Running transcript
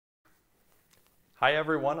Hi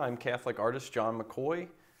everyone, I'm Catholic artist John McCoy.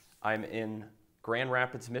 I'm in Grand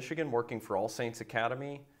Rapids, Michigan, working for All Saints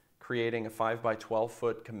Academy, creating a 5 by 12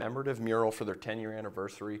 foot commemorative mural for their 10-year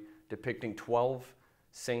anniversary depicting 12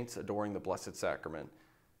 saints adoring the Blessed Sacrament.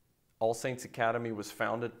 All Saints Academy was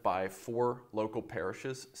founded by 4 local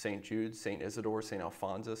parishes, St. Jude, St. Isidore, St.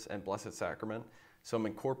 Alphonsus, and Blessed Sacrament. So I'm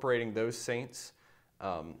incorporating those saints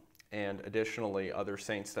and additionally other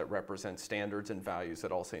saints that represent standards and values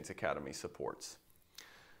that All Saints Academy supports.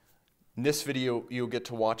 In this video, you'll get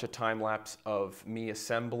to watch a time lapse of me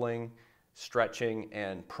assembling, stretching,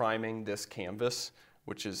 and priming this canvas,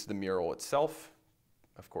 which is the mural itself,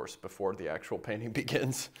 of course, before the actual painting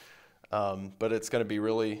begins. But it's going to be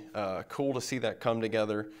really cool to see that come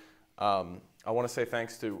together. I want to say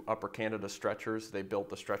thanks to Upper Canada Stretchers. They built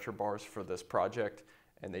the stretcher bars for this project,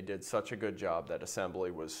 and they did such a good job that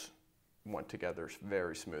assembly went together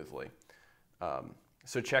very smoothly.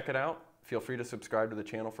 So check it out. Feel free to subscribe to the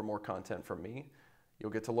channel for more content from me.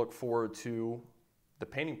 You'll get to look forward to the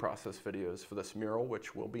painting process videos for this mural,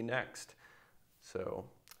 which will be next. So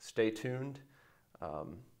stay tuned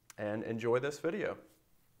and enjoy this video.